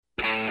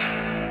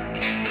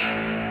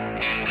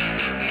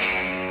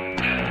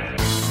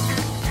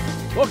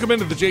Welcome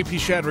into the JP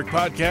Shadrick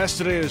Podcast.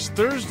 Today is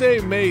Thursday,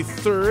 May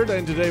 3rd,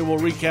 and today we'll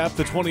recap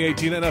the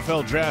 2018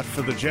 NFL Draft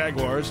for the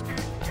Jaguars.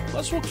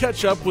 Plus, we'll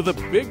catch up with a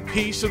big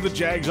piece of the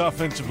Jags'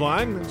 offensive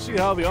line and see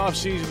how the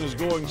offseason is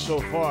going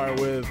so far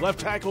with left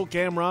tackle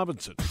Cam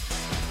Robinson.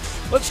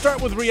 Let's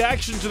start with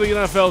reaction to the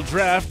NFL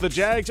Draft. The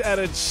Jags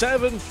added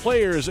 7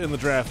 players in the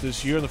draft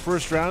this year. In the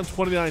first round,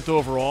 29th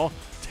overall,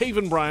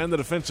 Taven Bryan, the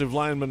defensive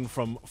lineman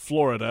from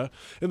Florida.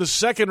 In the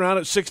second round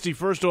at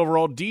 61st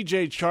overall,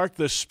 DJ Chark,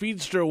 the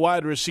speedster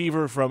wide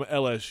receiver from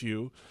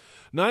LSU.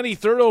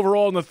 93rd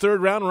overall in the third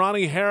round,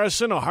 Ronnie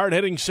Harrison, a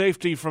hard-hitting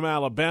safety from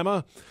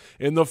Alabama.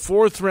 In the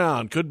fourth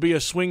round, could be a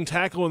swing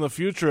tackle in the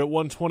future at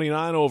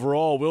 129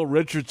 overall, Will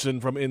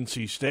Richardson from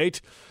NC State.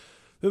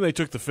 Then they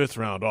took the fifth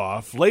round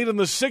off. Late in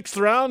the sixth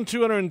round,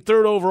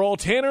 203rd overall,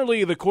 Tanner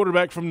Lee, the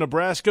quarterback from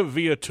Nebraska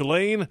via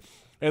Tulane.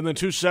 And then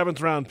 2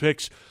 seventh-round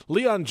picks,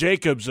 Leon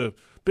Jacobs, a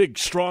big,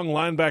 strong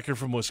linebacker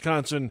from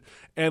Wisconsin,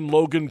 and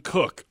Logan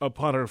Cook, a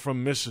punter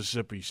from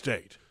Mississippi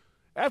State.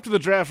 After the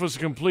draft was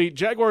complete,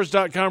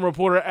 Jaguars.com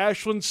reporter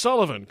Ashlyn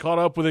Sullivan caught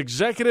up with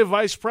Executive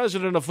Vice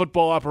President of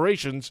Football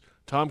Operations,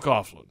 Tom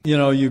Coughlin. You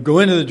know, you go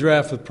into the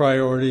draft with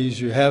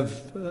priorities. You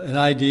have an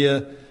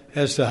idea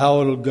as to how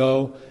it'll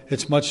go.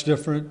 It's much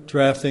different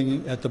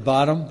drafting at the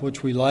bottom,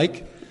 which we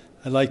like.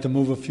 I'd like to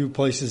move a few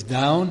places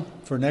down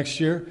for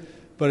next year.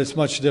 But it's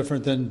much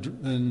different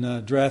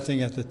than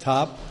drafting at the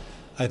top.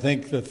 I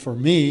think that for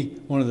me,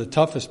 one of the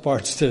toughest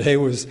parts today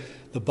was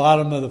the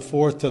bottom of the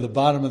fourth to the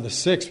bottom of the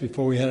sixth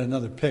before we had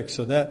another pick.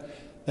 So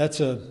that's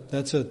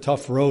a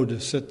tough road to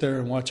sit there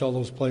and watch all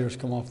those players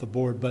come off the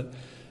board. But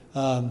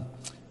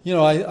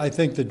I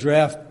think the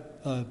draft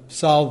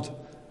solved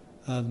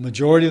the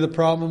majority of the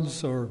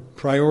problems or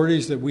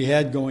priorities that we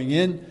had going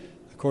in.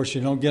 Of course,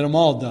 you don't get them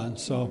all done.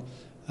 So,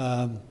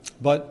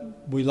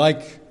 but we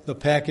like the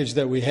package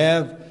that we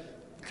have.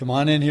 Come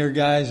on in here,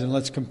 guys, and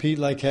let's compete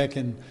like heck,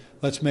 and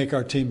let's make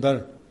our team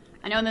better.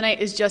 I know the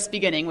night is just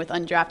beginning with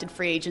undrafted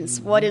free agents.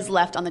 Mm-hmm. What is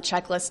left on the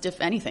checklist, if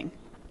anything?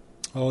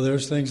 Oh,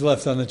 there's things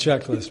left on the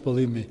checklist,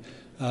 believe me.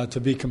 To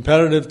be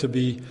competitive,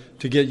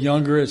 to get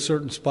younger at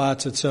certain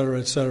spots, et cetera,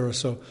 et cetera.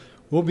 So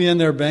we'll be in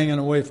there banging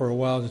away for a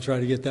while to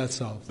try to get that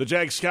solved. The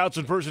Jag scouts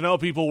and personnel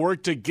people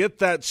worked to get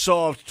that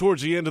solved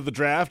towards the end of the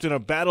draft in a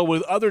battle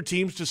with other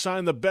teams to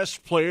sign the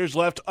best players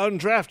left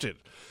undrafted.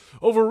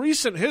 Over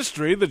recent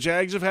history, the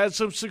Jags have had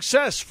some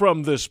success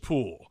from this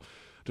pool.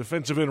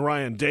 Defensive end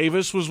Ryan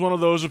Davis was one of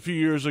those a few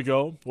years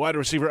ago. Wide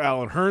receiver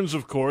Allen Hurns,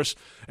 of course.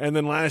 And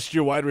then last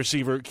year, wide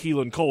receiver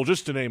Keelan Cole,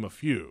 just to name a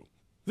few.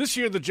 This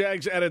year, the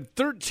Jags added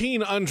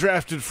 13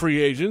 undrafted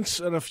free agents,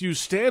 and a few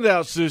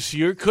standouts this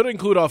year could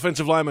include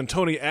offensive lineman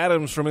Tony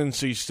Adams from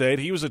NC State.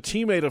 He was a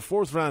teammate of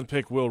fourth-round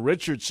pick Will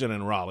Richardson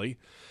in Raleigh.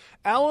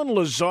 Alan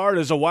Lazard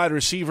is a wide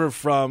receiver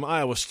from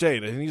Iowa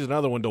State, and he's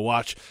another one to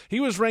watch. He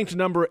was ranked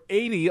number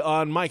 80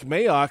 on Mike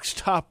Mayock's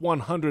top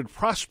 100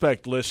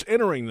 prospect list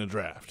entering the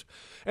draft.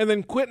 And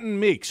then Quentin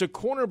Meeks, a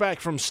cornerback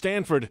from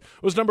Stanford,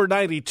 was number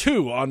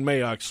 92 on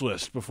Mayock's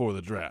list before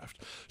the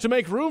draft. To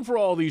make room for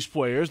all these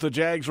players, the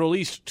Jags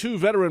released 2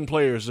 veteran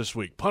players this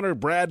week, punter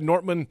Brad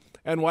Nortman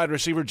and wide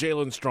receiver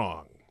Jalen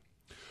Strong.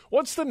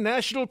 What's the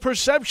national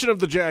perception of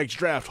the Jags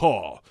draft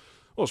haul?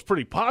 Well, it's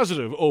pretty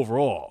positive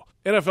overall.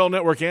 NFL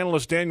Network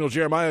analyst Daniel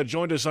Jeremiah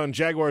joined us on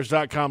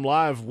Jaguars.com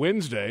Live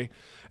Wednesday,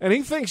 and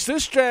he thinks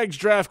this Jags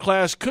draft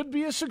class could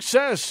be a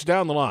success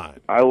down the line.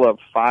 I love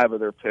 5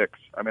 of their picks.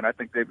 I mean, I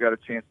think they've got a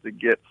chance to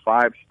get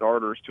 5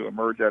 starters to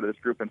emerge out of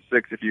this group, and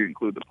 6 if you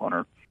include the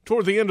punter.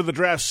 Toward the end of the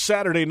draft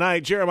Saturday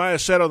night, Jeremiah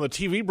said on the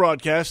TV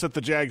broadcast that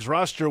the Jags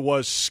roster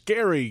was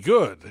scary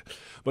good,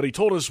 but he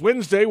told us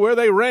Wednesday where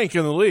they rank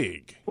in the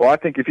league. Well, I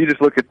think if you just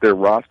look at their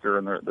roster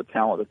and the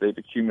talent that they've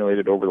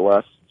accumulated over the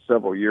last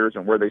several years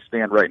and where they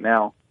stand right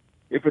now,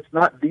 if it's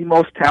not the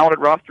most talented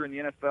roster in the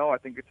NFL, I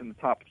think it's in the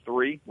top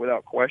 3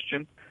 without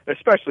question,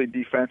 especially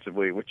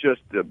defensively with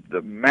just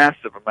the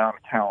massive amount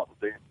of talent that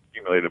they've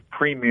accumulated,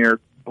 premier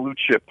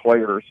blue-chip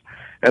players.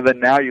 And then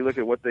now you look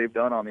at what they've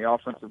done on the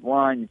offensive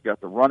line. You've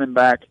got the running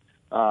back.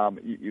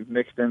 You've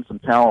mixed in some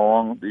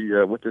talent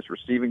along with this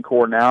receiving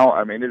core now.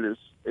 I mean, it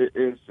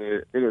is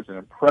an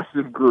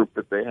impressive group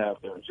that they have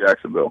there in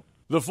Jacksonville.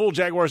 The full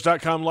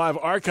Jaguars.com Live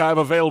archive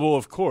available,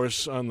 of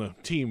course, on the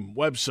team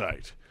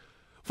website.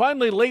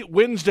 Finally, late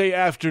Wednesday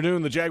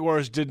afternoon, the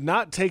Jaguars did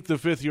not take the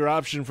fifth-year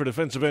option for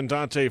defensive end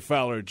Dante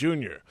Fowler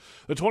Jr.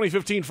 The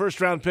 2015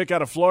 first-round pick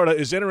out of Florida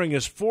is entering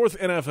his 4th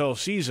NFL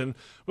season,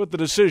 but the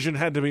decision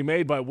had to be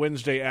made by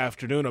Wednesday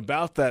afternoon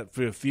about that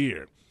 5th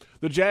year.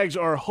 The Jags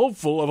are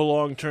hopeful of a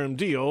long-term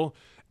deal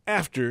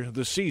after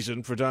the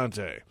season for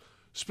Dante.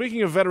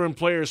 Speaking of veteran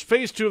players,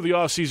 Phase 2 of the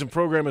offseason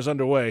program is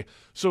underway,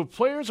 so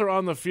players are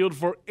on the field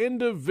for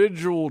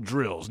individual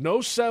drills. No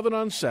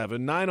 7-on-7,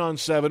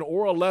 9-on-7,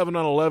 or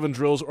 11-on-11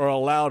 drills are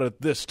allowed at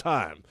this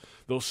time.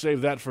 They'll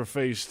save that for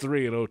Phase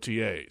 3 and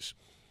OTAs.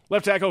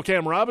 Left tackle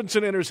Cam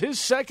Robinson enters his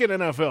 2nd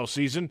NFL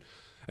season,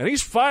 and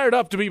he's fired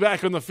up to be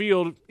back on the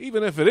field,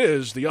 even if it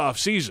is the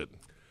offseason.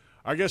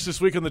 Our guest this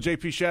week on the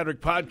JP Shadrick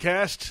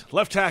podcast,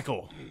 left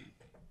tackle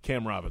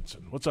Cam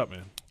Robinson. What's up,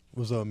 man?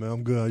 What's up, man?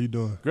 I'm good. How you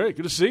doing? Great.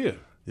 Good to see you.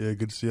 Yeah,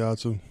 good to see y'all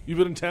too. You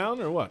been in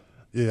town or what?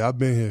 Yeah, I've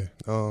been here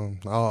all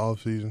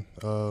off season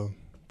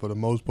for the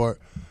most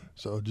part.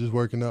 So just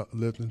working out,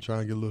 lifting,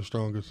 trying to get a little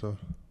stronger. So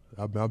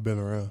I've been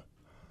around.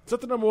 Is that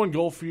the number one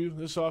goal for you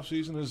this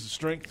offseason is the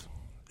strength?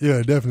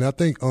 Yeah, definitely. I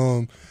think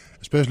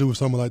especially with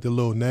some of like the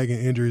little nagging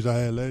injuries I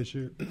had last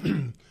year,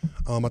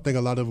 I think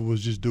a lot of it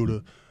was just due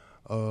to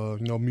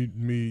me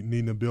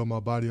needing to build my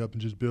body up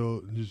and just you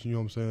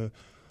know what I'm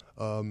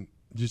saying,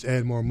 just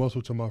add more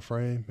muscle to my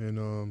frame.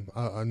 And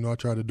I know I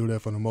try to do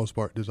that for the most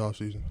part this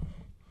offseason.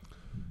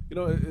 You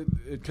know,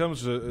 it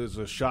comes as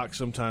a shock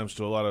sometimes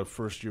to a lot of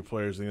first-year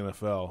players in the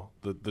NFL,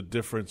 the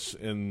difference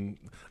in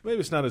 – maybe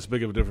it's not as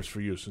big of a difference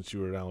for you since you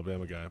were an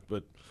Alabama guy,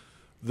 but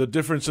the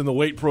difference in the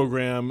weight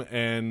program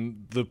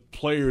and the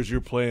players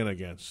you're playing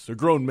against. They're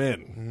grown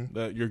men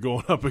that you're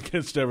going up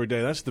against every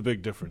day. That's the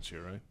big difference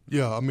here, right?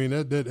 Yeah, I mean,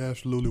 that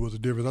absolutely was a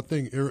difference. I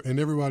think and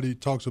everybody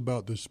talks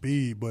about the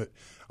speed, but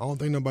I don't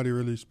think nobody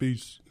really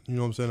speaks, you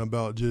know what I'm saying,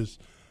 about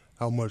just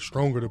how much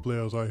stronger the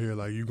players are here.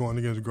 Like, you're going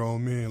against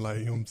grown men. Like,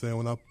 you know what I'm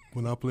saying,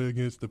 when I play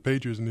against the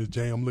Patriots and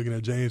I'm looking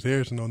at James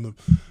Harrison on the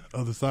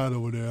other side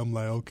over there, I'm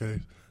like, okay,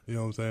 you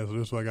know what I'm saying, so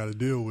that's what I got to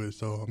deal with.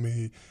 So, I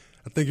mean,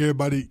 I think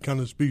everybody kind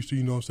of speaks to,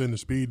 you know what I'm saying, the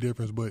speed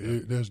difference, but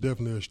there's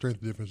definitely a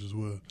strength difference as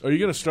well. Are you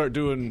going to start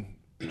doing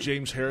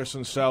James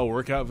Harrison-style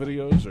workout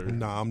videos? Or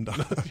Nah, I'm not.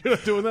 You're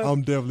not doing that?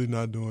 I'm definitely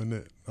not doing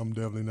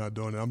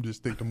that. I'm just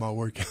sticking to my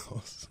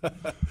workouts.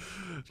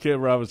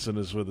 Cam Robinson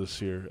is with us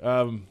here.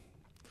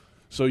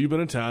 So you've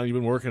been in town, you've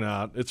been working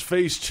out. It's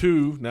phase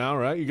 2 now,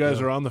 right? You guys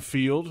are on the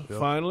field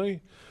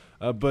finally.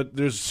 But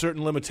there's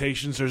certain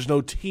limitations. There's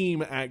no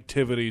team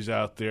activities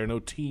out there, no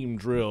team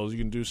drills. You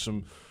can do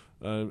some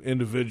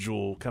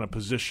individual kind of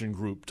position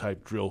group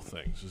type drill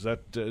things. Is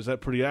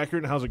that pretty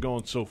accurate? And how's it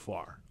going so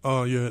far?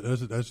 Yeah,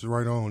 that's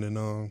right on.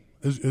 And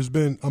it's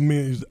been. I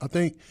mean, I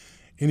think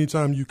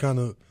anytime you kind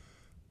of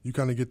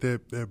get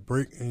that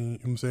break, and you know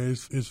what I'm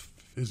saying,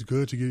 it's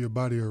good to give your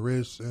body a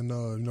rest and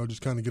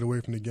just kind of get away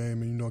from the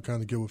game and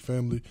kind of get with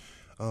family,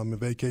 and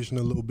vacation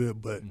a little bit.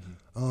 But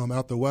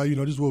after a while,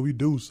 this is what we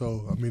do.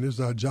 So I mean, this is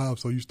our job.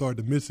 So you start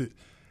to miss it.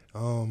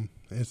 And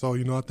so,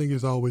 I think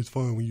it's always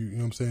fun when you know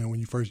what I'm saying, when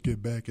you first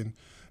get back and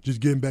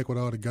just getting back with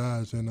all the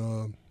guys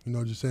and,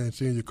 just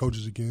seeing your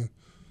coaches again.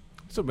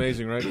 It's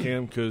amazing, right,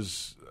 Cam?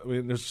 Because, I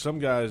mean, there's some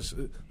guys,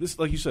 this,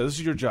 like you said, this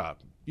is your job.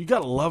 You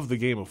got to love the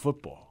game of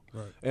football.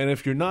 Right. And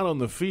if you're not on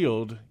the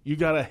field, you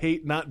got to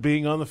hate not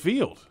being on the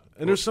field.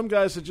 And there's some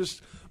guys that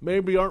just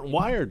maybe aren't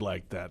wired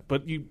like that.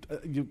 But you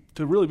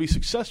to really be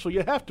successful,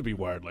 you have to be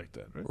wired like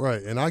that, right?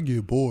 Right, and I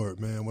get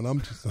bored, man. When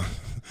I'm just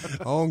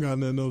I don't got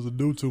nothing else to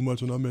do too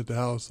much when I'm at the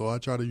house, so I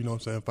try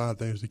to, find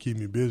things to keep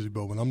me busy.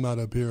 But when I'm not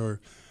up here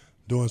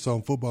doing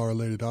something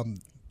football-related,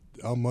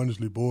 I'm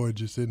honestly bored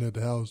just sitting at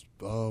the house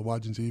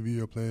watching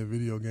TV or playing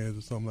video games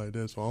or something like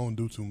that, so I don't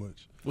do too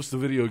much. What's the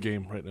video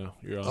game right now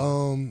you're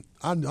on?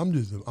 I'm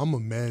a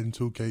Madden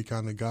 2K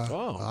kind of guy.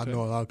 Oh, okay. I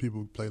know a lot of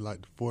people play like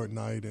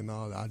Fortnite and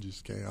all that. I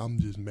just can't. I'm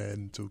just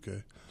Madden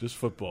 2K. Just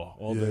football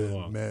all day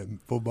long. Madden,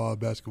 football,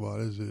 basketball,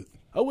 that's it.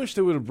 I wish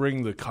they would have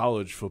bring the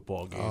college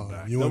football game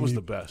back. That was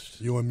the best.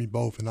 You and me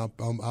both, and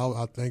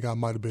I think I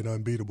might have been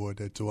unbeatable at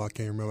that too. I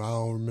can't remember. I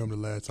don't remember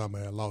the last time I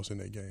had lost in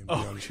that game.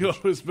 Oh,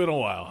 it's been a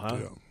while, huh?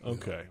 Yeah.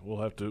 Okay,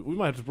 we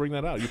might have to bring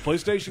that out. You a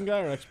PlayStation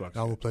guy or Xbox?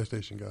 I'm a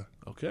PlayStation guy.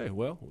 Okay,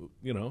 well,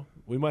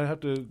 we might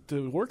have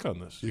to work on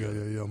this. Yeah,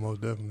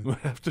 most definitely. We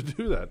might have to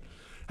do that.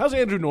 How's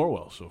Andrew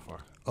Norwell so far?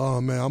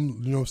 Man,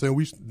 you know what I'm saying,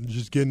 we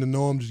just getting to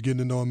know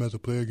him as a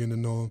player, getting to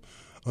know him.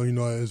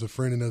 As a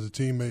friend and as a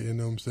teammate, you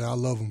know what I'm saying, I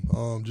love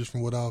him. Just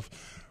from what I've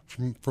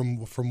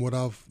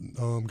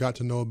got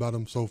to know about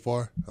him so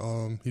far,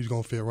 he's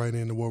gonna fit right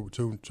into what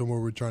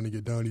we're trying to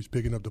get done. He's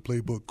picking up the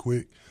playbook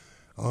quick.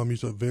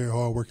 He's a very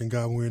hard-working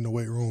guy when we're in the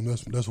weight room.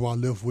 That's what I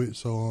live with.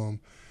 So, you know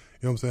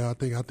what I'm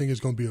saying, I think it's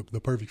gonna be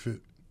the perfect fit.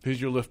 Who's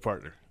your lift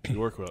partner?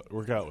 You work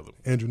out with him.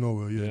 Andrew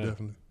Norwell, yeah,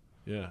 definitely.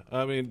 Yeah,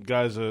 I mean,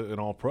 guy's an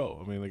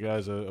all-pro. I mean, the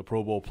guy's a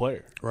Pro Bowl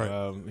player.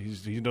 Right.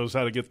 He knows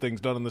how to get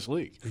things done in this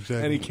league. Exactly.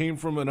 And he came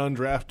from an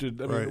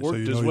undrafted. Right.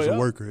 Worked so his way he's up. a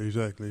worker.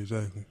 Exactly.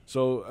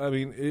 So, I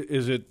mean,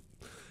 is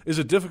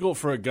it difficult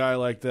for a guy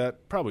like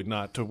that? Probably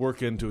not, to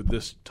work into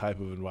this type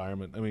of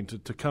environment. I mean,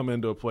 to come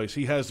into a place,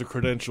 he has the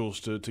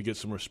credentials to get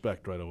some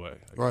respect right away.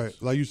 Right.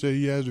 Like you said,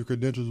 he has the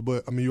credentials,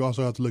 but I mean, you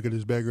also have to look at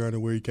his background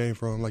and where he came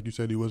from. Like you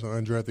said, he was an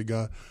undrafted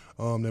guy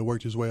that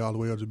worked his way all the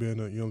way up to being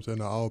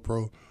an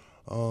all-pro.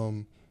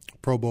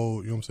 Pro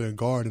Bowl, you know what I'm saying,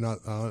 guard, and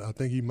I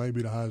think he might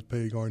be the highest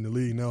paid guard in the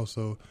league now.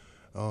 So,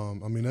 I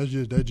mean,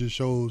 that just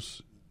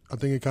shows. I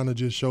think it kind of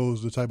just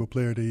shows the type of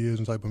player that he is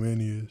and type of man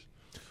he is.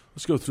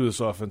 Let's go through this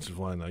offensive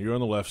line now. You're on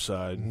the left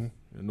side.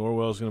 Mm-hmm.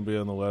 Norwell's going to be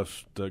on the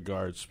left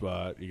guard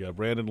spot. You got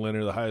Brandon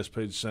Leonard, the highest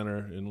paid center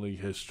in league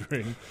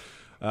history.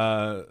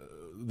 The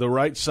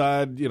right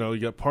side, you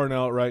got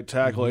Parnell at right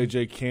tackle,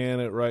 A.J. Cann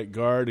at right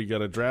guard. You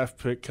got a draft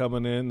pick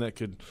coming in that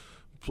could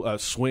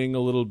swing a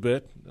little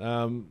bit.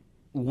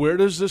 Where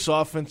does this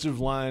offensive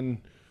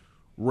line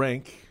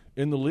rank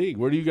in the league?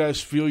 Where do you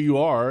guys feel you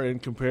are and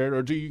compared,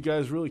 or do you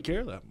guys really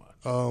care that much?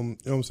 You know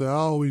what I'm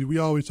saying? We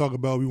always talk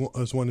about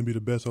us wanting to be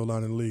the best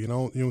O-line in the league. And you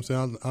know what I'm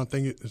saying? I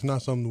think it's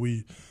not something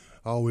we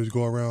always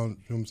go around,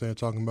 you know what I'm saying,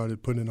 talking about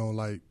it, putting it on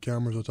like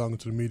cameras or talking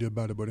to the media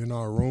about it. But in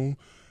our room,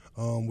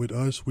 with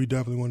us, we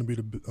definitely want to be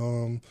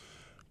the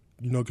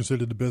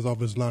considered the best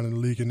offensive line in the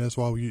league, and that's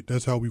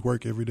how we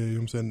work every day. You know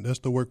what I'm saying? That's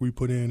the work we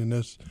put in, and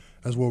that's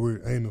what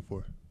we're aiming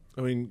for.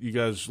 I mean, you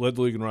guys led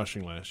the league in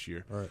rushing last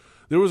year. Right.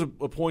 There was a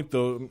point,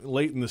 though,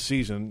 late in the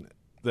season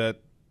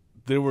that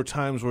there were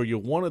times where you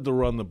wanted to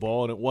run the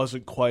ball, and it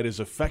wasn't quite as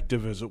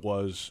effective as it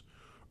was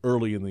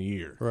early in the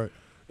year. Right.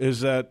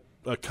 Is that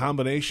a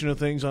combination of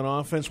things on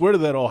offense? Where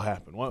did that all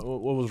happen? What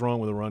was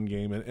wrong with the run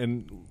game,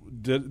 and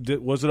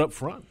was it up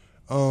front?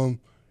 You know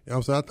what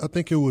I'm saying? I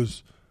think it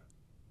was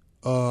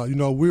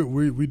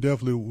we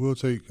definitely will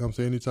take, I'm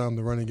saying, anytime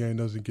the running game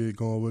doesn't get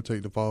going, we'll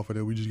take the fall for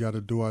that. We just got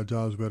to do our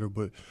jobs better.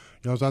 But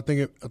so I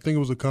think it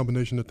was a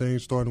combination of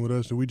things starting with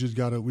us, and we just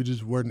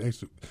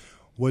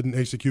wasn't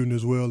executing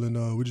as well,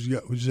 and we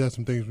just had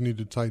some things we need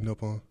to tighten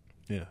up on.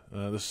 Yeah,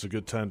 this is a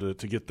good time to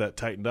get that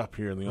tightened up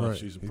here in the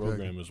off-season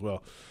program as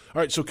well.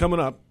 All right, so coming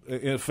up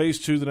in phase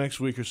 2 the next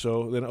week or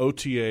so, then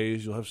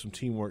OTAs, you'll have some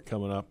teamwork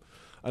coming up.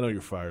 I know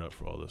you're fired up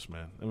for all this,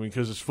 man. I mean,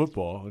 because it's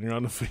football and you're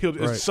on the field.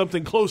 It's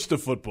something close to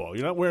football.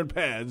 You're not wearing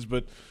pads,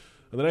 but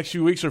the next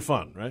few weeks are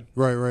fun, right?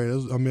 Right.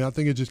 I mean, I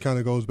think it just kind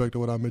of goes back to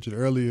what I mentioned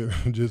earlier.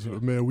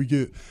 Man, we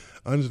get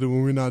honestly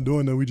when we're not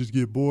doing that, we just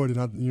get bored.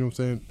 And you know what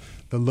I'm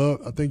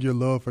saying? I think your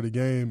love for the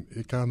game,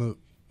 it kind of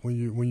when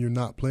you're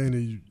not playing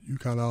it, you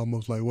kind of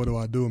almost like, what do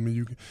I do? I mean,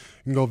 you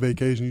can go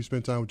vacation, you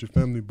spend time with your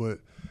family, but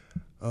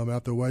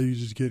after a while, you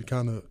just get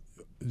kind of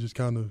you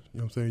know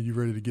what I'm saying? You're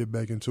ready to get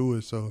back into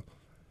it. So.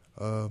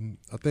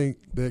 I think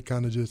that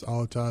kind of just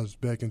all ties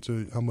back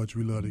into how much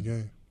we love the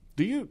game.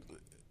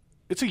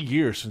 It's a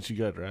year since you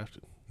got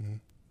drafted. Mm-hmm.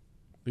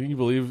 Do you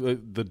believe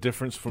the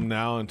difference from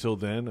now until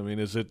then? I mean,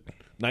 is it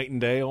night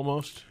and day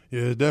almost?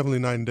 Yeah, it's definitely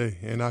night and day,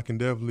 and I can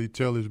definitely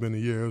tell it's been a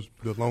year. It was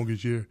the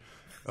longest year.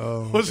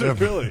 Was it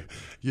really?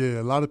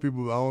 Yeah, a lot of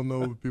people, I don't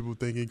know, people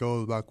think it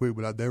goes by quick,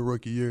 but that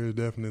rookie year is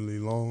definitely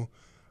long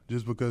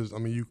just because, I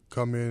mean, you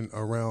come in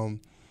around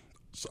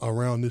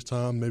this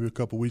time, maybe a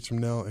couple weeks from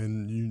now,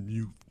 and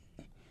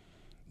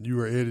you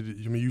are edited.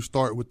 I mean, you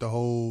start with the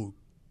whole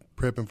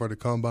prepping for the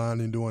combine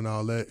and doing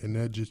all that, and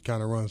that just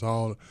kind of runs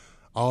all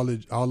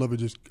of it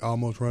just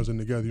almost runs in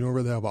together. You don't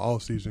really have an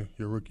off season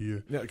your rookie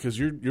year. Yeah, because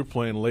you're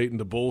playing late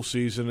into bowl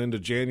season, into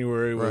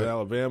January with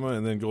Alabama,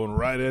 and then going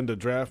right into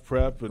draft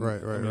prep. And,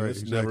 right.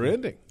 It's never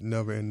ending.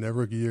 Never, and that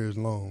rookie year is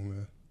long,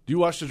 man. Do you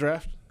watch the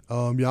draft?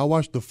 Yeah, I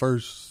watched the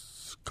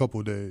first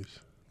couple of days,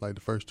 like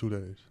the first 2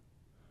 days.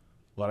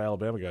 A lot of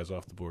Alabama guys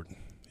off the board.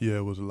 Yeah,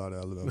 it was a lot of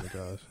Alabama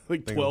guys. I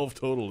think 12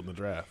 total in the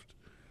draft.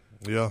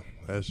 Yeah,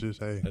 that's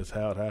just, hey. That's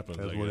how it happens,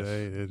 That's what it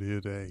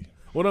is, hey.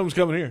 One of them's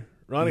coming here,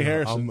 Ronnie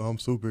Harrison. I'm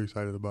super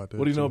excited about that.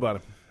 What do you know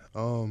about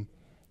him?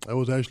 It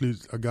was actually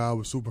a guy I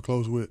was super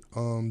close with.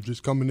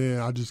 Just coming in,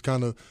 I just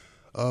kind of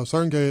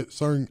certain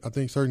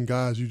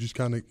guys you just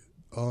kind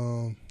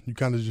of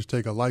just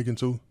take a liking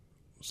to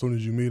as soon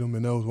as you meet them,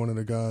 and that was one of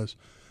the guys.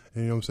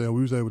 And you know what I'm saying?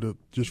 We was able to,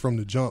 just from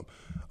the jump,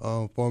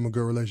 form a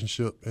good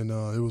relationship. And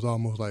it was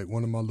almost like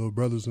one of my little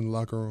brothers in the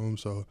locker room.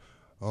 So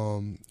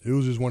it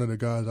was just one of the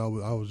guys I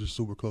was just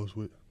super close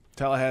with.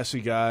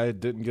 Tallahassee guy,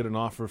 didn't get an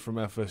offer from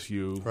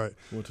FSU. Right.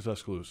 Went to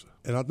Tuscaloosa.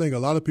 And I think a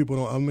lot of people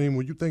don't, I mean,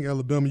 when you think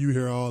Alabama, you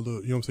hear all the,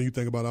 you know what I'm saying, you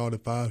think about all the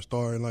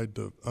 5-star and like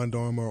the Under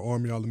Armour or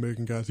Army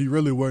All-American guys. He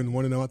really wasn't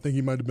one of them. I think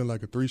he might have been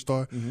like a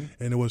 3-star.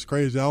 Mm-hmm. And it was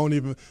crazy. I don't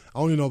even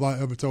know if I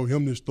ever told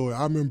him this story.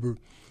 I remember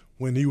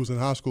when he was in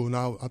high school, and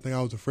I think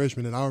I was a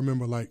freshman, and I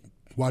remember like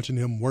watching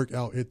him work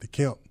out at the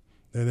camp,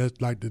 and that's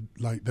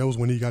that was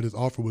when he got his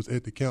offer, was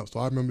at the camp. So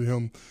I remember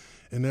him,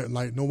 and that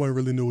like no one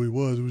really knew who he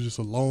was. It was just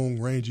a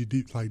long, rangy,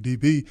 deep like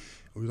DB.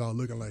 We was all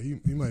looking like he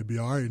might be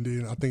all right. And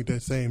then I think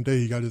that same day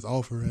he got his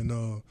offer,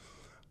 and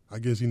I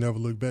guess he never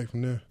looked back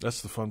from there.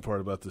 That's the fun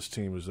part about this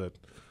team, is that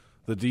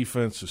the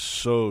defense is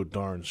so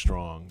darn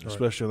strong,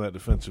 especially on that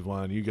defensive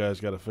line. You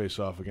guys got to face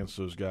off against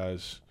those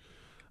guys.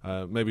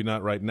 Maybe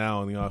not right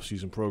now in the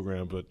off-season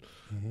program, but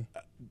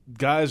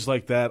guys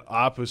like that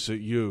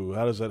opposite you,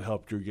 how does that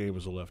help your game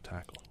as a left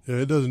tackle? Yeah,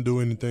 it doesn't do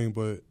anything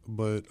but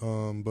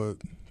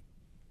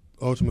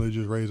ultimately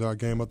just raise our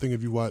game. I think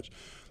if you look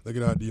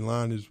at our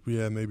D-line, we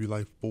had maybe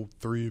like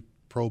 3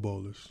 Pro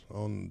Bowlers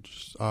on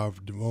just our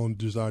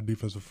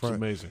defensive front.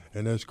 It's amazing.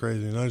 And that's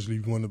crazy. And honestly,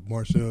 one of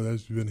Marcel,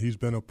 he's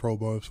been a Pro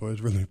Bowler, so it's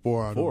really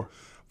 4 out of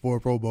 4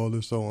 Pro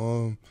Bowlers.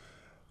 So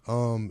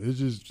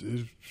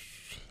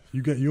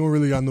you don't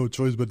really got no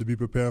choice but to be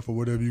prepared for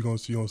whatever you're gonna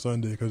see on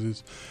Sunday,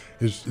 because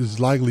it's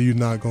likely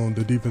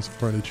the defensive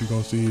front that you're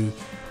gonna see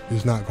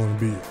is not gonna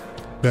be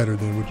better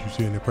than what you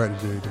see in the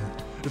practice every day.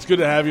 It's good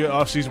to have you.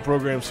 Off-season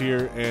programs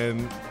here,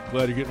 and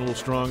glad you're getting a little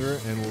stronger,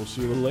 and we'll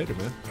see you a little later,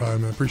 man. All right,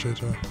 man. Appreciate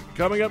y'all.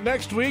 Coming up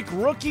next week,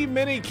 rookie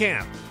mini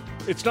camp.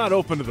 It's not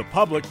open to the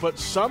public, but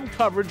some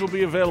coverage will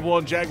be available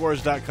on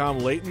Jaguars.com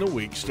late in the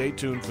week. Stay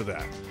tuned for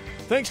that.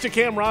 Thanks to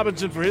Cam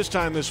Robinson for his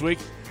time this week.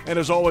 And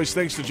as always,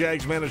 thanks to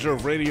Jags manager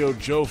of radio,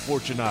 Joe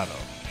Fortunato.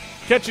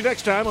 Catch you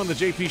next time on the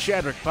JP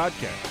Shadrick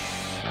Podcast.